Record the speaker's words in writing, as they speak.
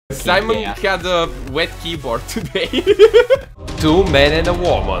Simon had a wet keyboard today. Two men and a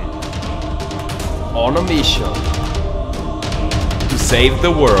woman on a mission to save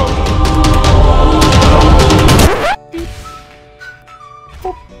the world.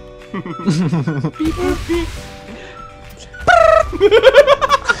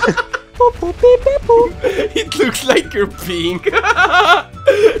 It looks like you're peeing.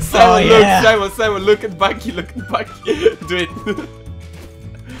 Simon, look, Simon, look at Baki, look at Baki. Do it.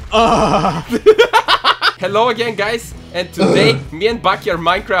 Hello again, guys, and today me and Baki are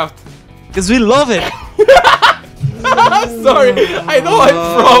Minecraft. Because we love it. Sorry, I know I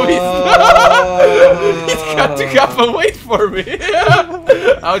promised. It's got to have a wait for me.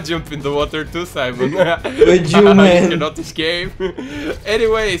 I'll jump in the water too, Simon. Would you, man? You cannot escape.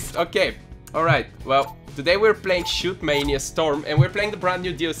 Anyways, okay, alright, well, today we're playing ShootMania Storm, and we're playing the brand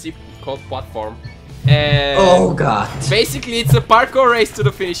new DLC called Platform. And oh god. Basically it's a parkour race to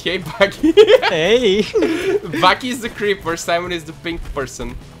the finish. Hey Baki. Hey. Baki is the creeper, Simon is the pink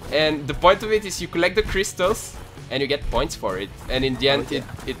person. And the point of it is you collect the crystals and you get points for it. And in the end it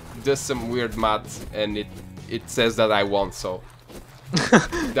does some weird math and it says that I won, so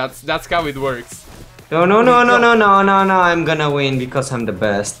that's how it works. No, I'm gonna win because I'm the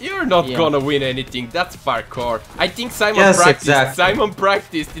best. You're not gonna win anything, that's parkour. I think Simon practiced. Exactly. Simon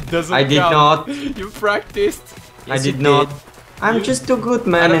practiced, it doesn't count. I did not. You practiced. Yes, I did not. I'm just too good,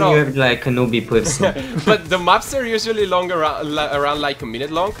 man, and you're like a newbie person. But the maps are usually long, around like a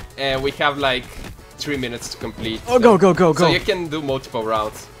minute long, and we have like 3 minutes to complete. Oh, go. So you can do multiple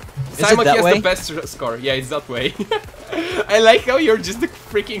rounds. Simon has the best score. Yeah, it's that way. I like how you're just a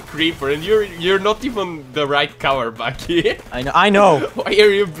freaking creeper and you're not even the right color, Baki. I know. Why are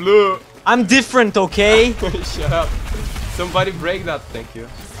you blue? I'm different, okay? Shut up. Somebody break that, thank you.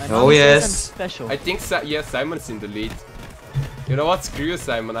 Oh yes. I'm special. I think yeah, Simon's in the lead. You know what? Screw you,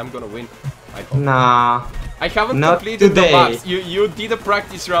 Simon. I'm gonna win. I hope. Nah. I haven't not completed today. the maps. You did a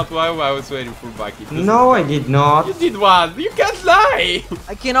practice round while I was waiting for Baki. No, I did not. You did one. You can't lie.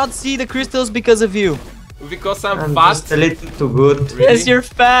 I cannot see the crystals because of you. Because I'm fat. Just a little too good. Really? Yes, you're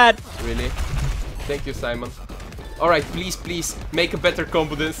fat. Really? Thank you, Simon. Alright, please, make a better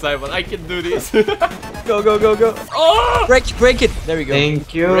combo than Simon. I can do this. Go. Oh! Break it. There we go.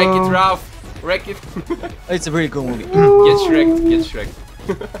 Thank you. Wreck it, Ralph. Wreck it. It's a really cool movie. Get Shrek.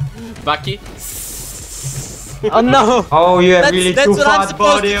 Baki. Oh no! Oh, you have really that's too what I'm fat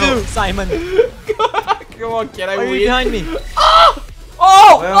supposed body. to do, Simon. Come on, can I Why win? are you behind me?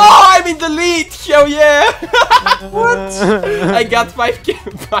 Oh, well, I'm in the lead! Hell yeah! What? I got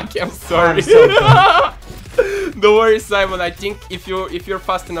 5k back, I'm sorry. Don't worry, Simon, I think if you're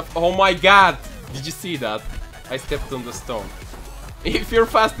fast enough... Oh my god! Did you see that? I stepped on the stone. If you're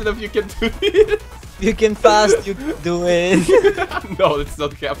fast enough, you can do it. You can fast, you do it. No, it's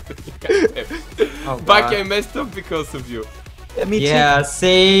not happening. Oh, Baki, I messed up because of you. Yeah,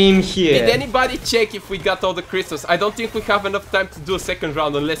 same here. Did anybody check if we got all the crystals? I don't think we have enough time to do a second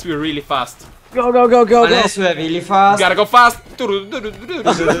round unless we're really fast. Go. Unless we're really fast. Gotta go fast.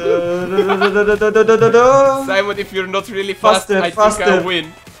 Simon, if you're not really fast, Faster, I think I'll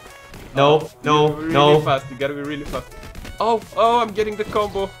win. No. Really fast. You gotta be really fast. Oh, I'm getting the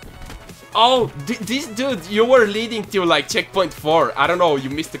combo. Oh, this dude, you were leading till like checkpoint 4. I don't know, you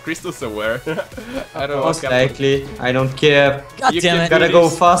missed the crystal somewhere. I don't know. Most likely, I don't care. God damn it. Gotta go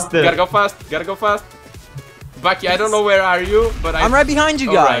faster. Gotta go fast. Baki, I don't know where are you, but I'm right behind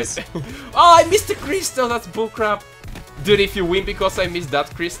you guys. Right. Oh, I missed the crystal, that's bullcrap. Dude, if you win because I missed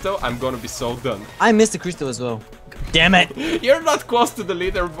that crystal, I'm gonna be so done. I missed the crystal as well. Damn it. You're not close to the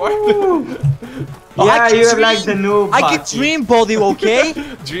leaderboard. Yeah, you're like the noob. I can dream, body, okay?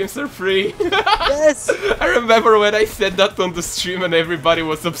 Dreams are free. Yes. I remember when I said that on the stream and everybody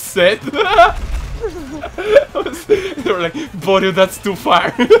was upset. They were like, Bodio, that's too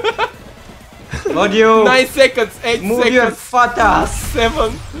far. Bodio. 9 seconds, 8 Move seconds. your fat ass.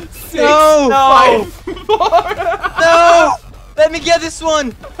 7, 6, No. 5, 4. No! Let me get this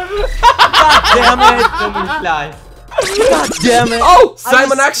one. God damn it. Fly. God damn it. Oh,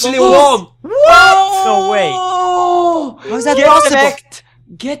 Simon actually won. What? No way. How is that possible?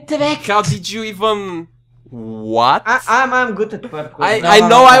 Get wrecked. How did you even... What? I'm good at parkour. I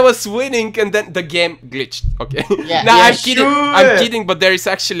know I was winning and then the game glitched. Okay. Yeah, No, yeah, I'm kidding. sure. I'm kidding, but there is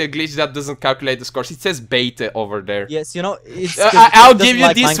actually a glitch that doesn't calculate the scores. It says beta over there. Yes, you know, it's I'll give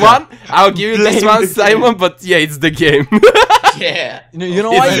you this one. I'll give you this one, Simon, but yeah, it's the game. Yeah. You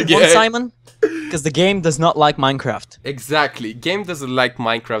know why you won, Simon? Because the game does not like Minecraft. Exactly. Game doesn't like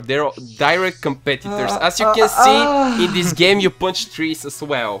Minecraft. They're direct competitors. As you can see, in this game you punch trees as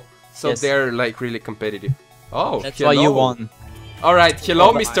well. So Yes. they're like really competitive. Oh, That's why you won. Alright,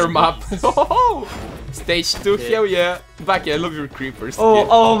 hello, Mr. Map. Stage 2, hell yeah. Baki, I love your creepers.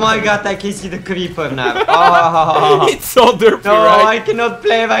 Oh my god, I can see the creeper now. Oh. It's so derpy, No, right? I cannot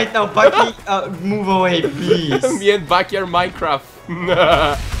play right now. Baki, move away, please. Me and Baki are Minecraft.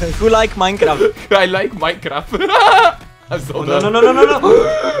 Who like Minecraft? I like Minecraft. I'm so No, done.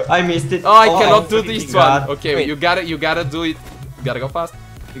 no. I missed it. Oh, I cannot do this God. one. Okay, Wait. you gotta do it. You gotta go fast.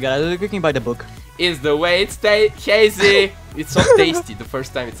 You gotta do the cooking by the book. It's the way it's hazy. It's so tasty the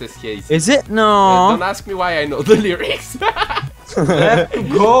first time it says hazy. Is it? No. Don't ask me why I know the lyrics. I have to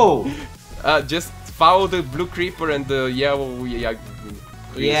go. Just follow the blue creeper and the yellow.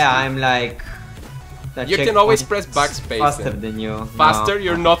 Yeah, I'm like. You can always press backspace. Faster than you. Faster? No.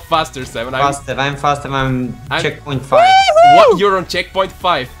 You're not faster, Simon. Faster. I'm faster. I'm checkpoint 5. What? You're on checkpoint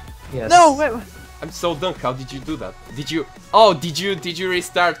 5. Yes. No, wait. I'm so done. How did you do that? Did you? Oh, did you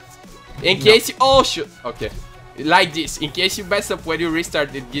restart? In case you. Oh shoot. Okay. Like this. In case you mess up when you restart,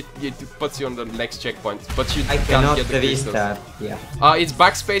 it puts you on the next checkpoint. But you I can't cannot get the restart. Yeah. It's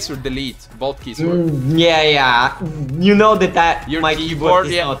backspace or delete. Both keys work. Yeah. You know that Your my keyboard,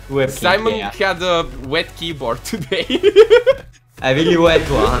 is yeah. not working. Simon yeah. had a wet keyboard today. I really wet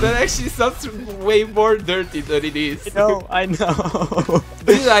one. That actually sounds way more dirty than it is. No, I know.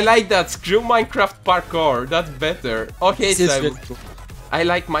 Dude, I like that. Screw Minecraft parkour. That's better. Okay, This is Simon. really cool. I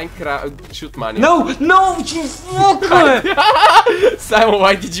like Minecraft ShootMania. No, you fucker! Simon,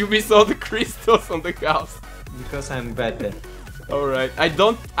 why did you miss all the crystals on the house? Because I'm better. Alright,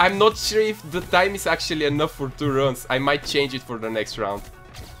 I'm not sure if the time is actually enough for 2 runs. I might change it for the next round.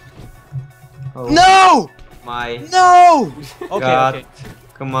 Oh, No! my No! Okay, God. okay.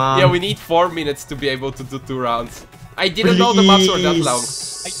 Come on. Yeah, we need 4 minutes to be able to do 2 rounds. I didn't know the maps were that long.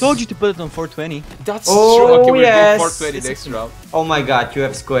 I told you to put it on 420. That's Oh, true. Okay, we're yes. doing 420 next round. Oh my god, you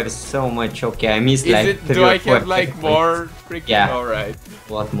have scored so much. Okay, I missed Is like it? 3 Do or I 4 have like checkpoints. more freaking? Yeah. Alright.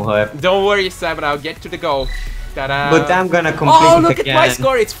 What more? Don't worry, Simon. I'll get to the goal. Ta-da! But I'm gonna complete Oh, it look again. at my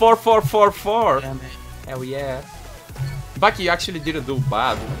score! It's 4-4-4-4. Yeah, man. Hell yeah! Baki, you actually didn't do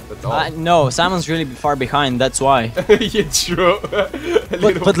bad at all. No, Simon's really far behind. That's why. Yeah, true.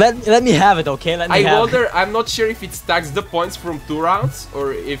 But let me have it, okay? Let me I have wonder. it. I'm not sure if it stacks the points from 2 rounds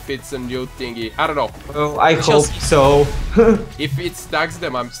or if it's a new thingy. I don't know. Oh, I shall hope see. so. If it stacks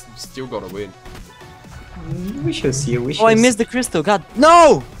them, I'm still gonna win. We shall see. We shall Oh, I missed the crystal. God,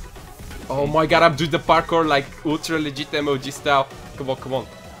 no! Oh my god, I'm doing the parkour like ultra legit emoji style. Come on, come on.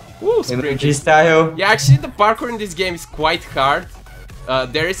 Woo, sprinting. Emoji style. Yeah, actually the parkour in this game is quite hard.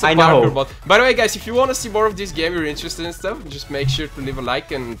 There is a I parkour know. mod. By the way, guys, if you want to see more of this game, you're interested in stuff, just make sure to leave a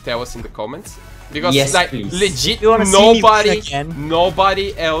like and tell us in the comments. Because Yes, like please. legit You wanna see me win again?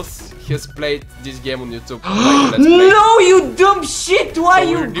 nobody else has played this game on YouTube. Like, let's play. No, you dumb shit! Why So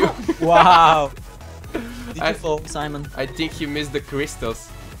you? we're new. Wow. Did I- you fall, Simon? I think he missed the crystals.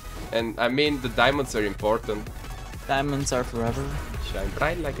 And I mean, the diamonds are important. Diamonds are forever. Shine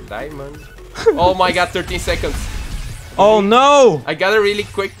bright like a diamond. Oh my god, 13 seconds. Oh no! I gotta really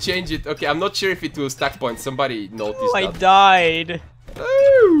quick change it. Okay, I'm not sure if it will stack points. Somebody noticed I that. died.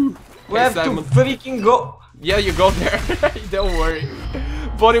 Ooh. We Hey, have Simon. to freaking go. Yeah, you go there. Don't worry.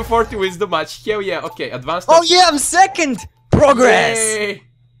 Bottom 40 wins the match. Hell yeah. Okay, advanced. Oh yeah, I'm second! Progress! Yay.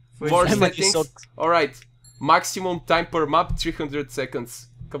 More Simon, you settings. suck. Alright. Maximum time per map, 300 seconds.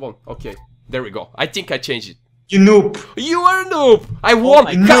 Come on. Okay. There we go. I think I changed it. You noob. You are a noob! I won!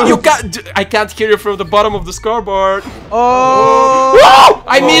 my You can't, I can't hear you from the bottom of the scoreboard. Oh! Whoa!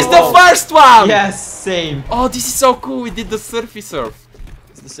 I missed the first one! Yes, same. Oh, this is so cool. We did the surfy surf.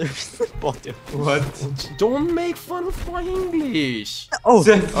 It's the surface bottom. What? Don't make fun of my English. Oh!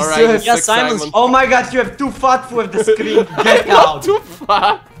 Alright, Yeah, suck, Simon's- Simon. Oh my god, you have too fat for the screen. Get out. Too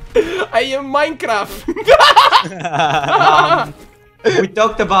far. I am Minecraft. We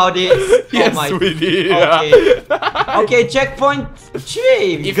talked about it. Yes, oh my. we did. Okay. Okay, checkpoint 3.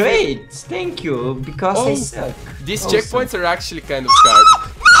 If Great. Thank you. Because I Oh. suck. These Awesome. checkpoints are actually kind of hard.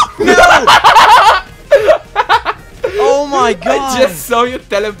 Oh my god! I just saw you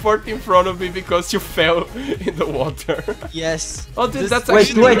teleport in front of me because you fell in the water. Yes. Oh, dude, that's Wait,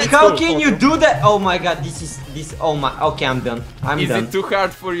 actually wait, really how cool. can you do that? Oh my god, oh my, okay, I'm done. I'm Is done. it too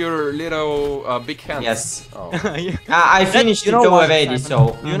hard for your little big hands? Yes. Oh. I finished You it know why, already,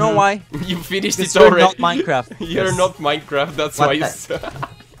 Simon? so. You know why? You finished Because it you're already. not Minecraft. You're Yes. not Minecraft, that's What why you the- suck.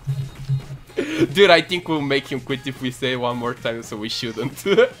 Dude, I think we'll make him quit if we say it one more time, so we shouldn't.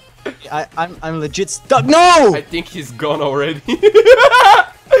 I'm legit stuck. No! I think he's gone already.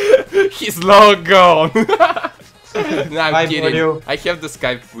 He's long gone. Nah, I'm Bye, kidding. Mario. I have the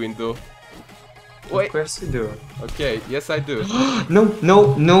Skype window. Of Wait. course you do. Okay, yes I do. No,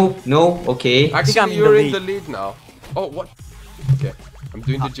 no, no, no, okay. I'm Actually, in you're the in the lead now. Oh, what? Okay. I'm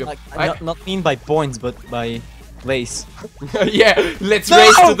doing the jump. Not mean by points, but by race. Yeah, let's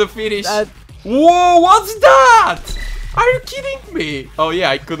race to the finish. Whoa, what's that? Are you kidding me? Oh yeah,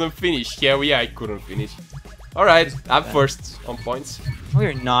 I couldn't finish. Yeah, I couldn't finish. Alright, I'm first on points. No,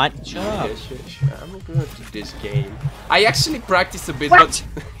 you're not. Shut up. Sure. I'm good at this game. I actually practiced a bit, but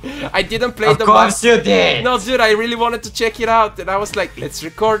I didn't play the Of course you did! No, dude, I really wanted to check it out, and I was like, let's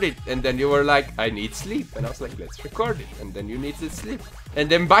record it. And then you were like, I need sleep. And I was like, let's record it. And then you needed sleep. And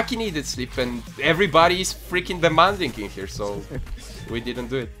then Baki needed sleep, and everybody is freaking demanding in here, so we didn't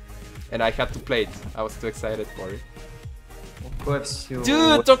do it. And I had to play it. I was too excited for it. Of course you...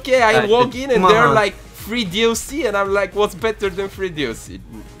 Dude, okay, I walk in and they're like, free DLC, and I'm like, what's better than free DLC?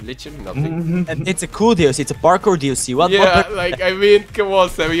 Literally nothing. And it's a cool DLC, it's a parkour DLC. What? Yeah, like, I mean, come on,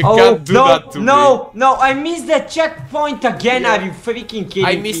 Sam, you can't do that to me. No, I missed the checkpoint again. Yeah. Are you freaking kidding me?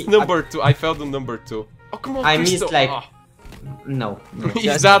 I missed number 2. I failed on number 2. Oh, come on, I Crystal. missed like... Oh. No.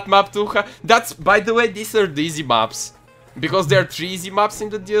 Is that map too hard? That's, by the way, these are the easy maps. Because there are 3 easy maps in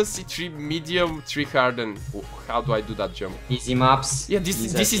the DLC, 3 medium, 3 hard, and oh, how do I do that jump? Easy maps. Yeah, this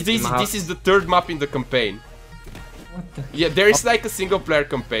is the easy. This is the 3rd map in the campaign. What the? Yeah, there is like a single player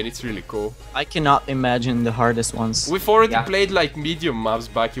campaign. It's really cool. I cannot imagine the hardest ones. We've already played like medium maps,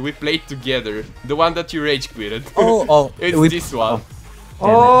 Baki. We played together. The one that you rage quitted. It's this one.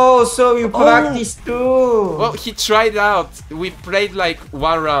 Oh, so you practice too. Well, he tried out. We played like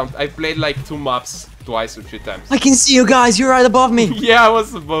 1 round. I played like 2 maps. Twice or 3 times. I can see you guys, you're right above me. Yeah, I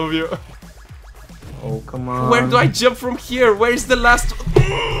was above you. Oh, come on. Where do I jump from here? Where is the last...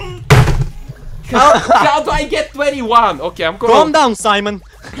 how do I get 21? Okay, I'm going... Calm down, Simon.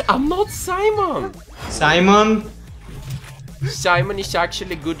 I'm not Simon. Simon? Simon is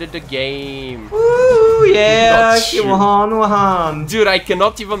actually good at the game. Ooh, yeah, he won. Dude, I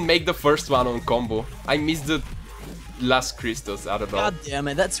cannot even make the first one on combo. I missed the last crystals, I don't know. God damn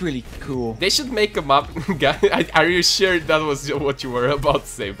it, that's really cool. They should make a map. Are you sure that was what you were about to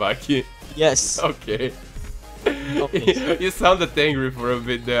say, Baki? Yes. Okay. You sounded angry for a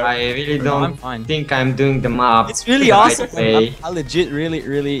bit there. I really don't think I'm doing the map. It's really awesome. I'm legit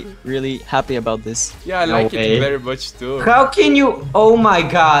really happy about this. Yeah, I like it very much too. How can you? Oh my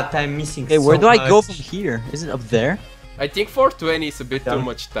god, I'm missing so much. Hey, where do I go from here? Is it up there? I think 420 is a bit too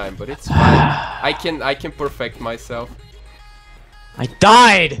much time, but it's fine. I can perfect myself. I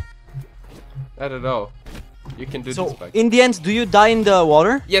died! I don't know. You can do this back. In the end, do you die in the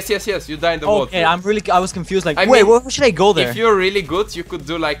water? Yes, you die in the water. Okay, I was confused, like, wait, where should I go there? If you're really good, you could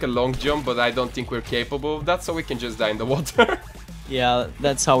do like a long jump, but I don't think we're capable of that, so we can just die in the water. Yeah,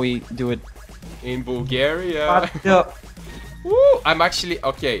 that's how we do it. In Bulgaria. What the? Woo! I'm actually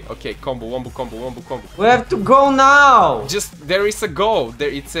okay. Combo, wombo, combo. We have to go now. Just there is a go. There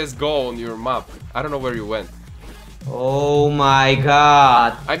it says go on your map. I don't know where you went. Oh my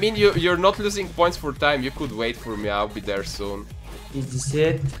god. I mean, you're not losing points for time. You could wait for me. I'll be there soon. Is this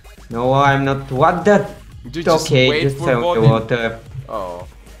it? No, I'm not. What the? Okay, just throw the water. Oh.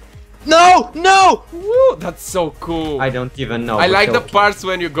 No! Woo! That's so cool. I don't even know. I like the parts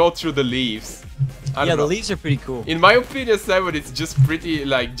when you go through the leaves. Yeah, the leaves are pretty cool. In my opinion, Simon, it's just pretty,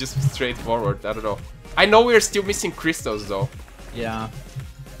 like, just straightforward. I don't know. I know we're still missing crystals, though. Yeah.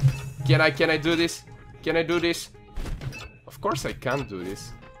 Can I do this? Can I do this? Of course I can't do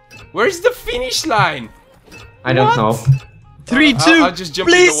this. Where's the finish line? I don't know. 3, 2, I'll just jump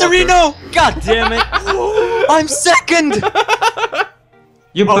please, in the water. Sereno! God damn it! I'm second!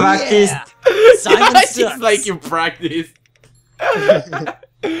 You practiced. Yeah. Simon sucks. It's like you practiced.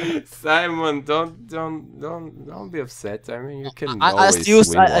 Simon, don't be upset. I mean, you can always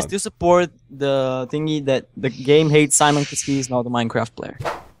win I still support the thingy that the game hates Simon because he is not a Minecraft player.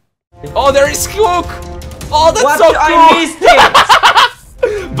 Oh, there is Hook! Oh, that's what? so cool! I missed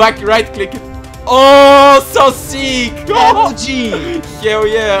it! Back, right click it. Oh, so sick! LG! Hell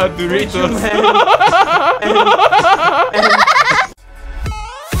yeah, Doritos!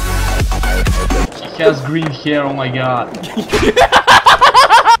 He has green hair, oh my god.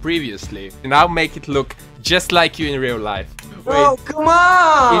 Previously, now make it look just like you in real life. Wait, oh, come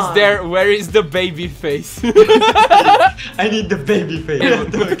on! where is the baby face? I need the baby face.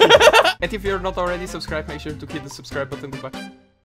 And if you're not already subscribed, make sure to hit the subscribe button. Goodbye.